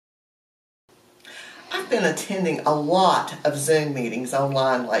been attending a lot of Zoom meetings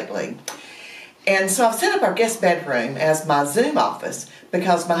online lately. And so I've set up our guest bedroom as my Zoom office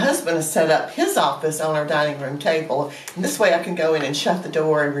because my husband has set up his office on our dining room table. And this way I can go in and shut the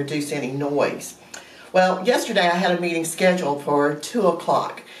door and reduce any noise. Well, yesterday I had a meeting scheduled for 2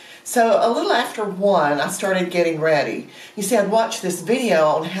 o'clock. So a little after 1, I started getting ready. You see, I'd watched this video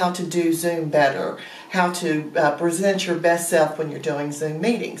on how to do Zoom better, how to present your best self when you're doing Zoom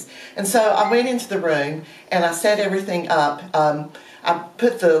meetings. And so I went into the room and I set everything up. I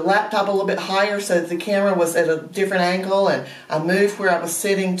put the laptop a little bit higher so that the camera was at a different angle, and I moved where I was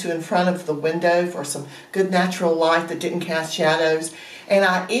sitting to in front of the window for some good natural light that didn't cast shadows. And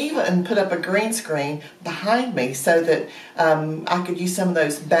I even put up a green screen behind me so that I could use some of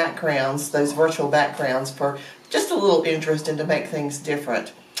those backgrounds, those virtual backgrounds, for just a little interest and to make things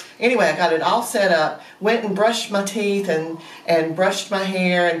different. Anyway, I got it all set up, went and brushed my teeth and brushed my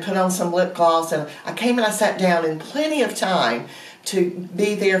hair and put on some lip gloss, and I came and I sat down in plenty of time to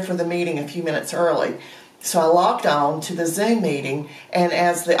be there for the meeting a few minutes early. So I logged on to the Zoom meeting, and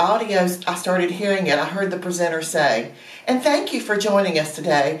as the audio, I started hearing it, I heard the presenter say, "And thank you for joining us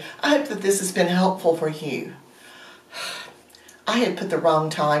today. I hope that this has been helpful for you." I had put the wrong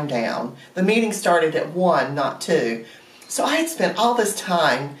time down. The meeting started at 1, not 2. So I had spent all this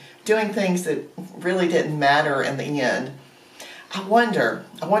time doing things that really didn't matter in the end. I wonder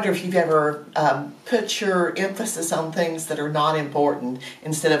if you've ever put your emphasis on things that are not important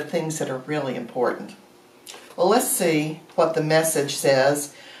instead of things that are really important. Well, let's see what the message says.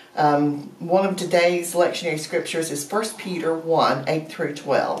 One of today's lectionary scriptures is 1 Peter 1, 8 through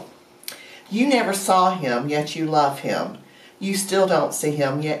 12. You never saw him, yet you love him. You still don't see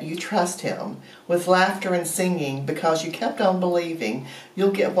him, yet you trust him. With laughter and singing, because you kept on believing,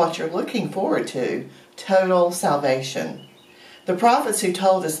 you'll get what you're looking forward to, total salvation. The prophets who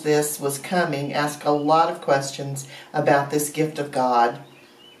told us this was coming asked a lot of questions about this gift of God.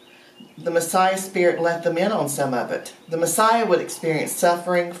 The Messiah Spirit let them in on some of it. The Messiah would experience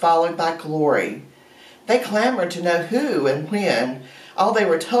suffering followed by glory. They clamored to know who and when. All they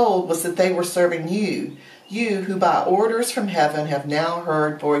were told was that they were serving you, you who by orders from heaven have now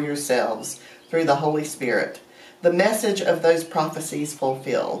heard for yourselves through the Holy Spirit the message of those prophecies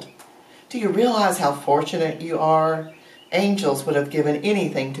fulfilled. Do you realize how fortunate you are? Angels would have given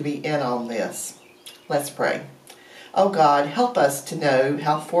anything to be in on this. Let's pray. Oh God, help us to know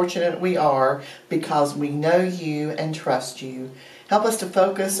how fortunate we are because we know you and trust you. Help us to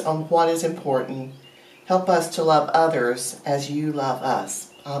focus on what is important. Help us to love others as you love us.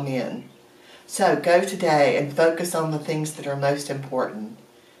 Amen. So go today and focus on the things that are most important.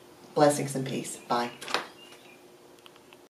 Blessings and peace. Bye.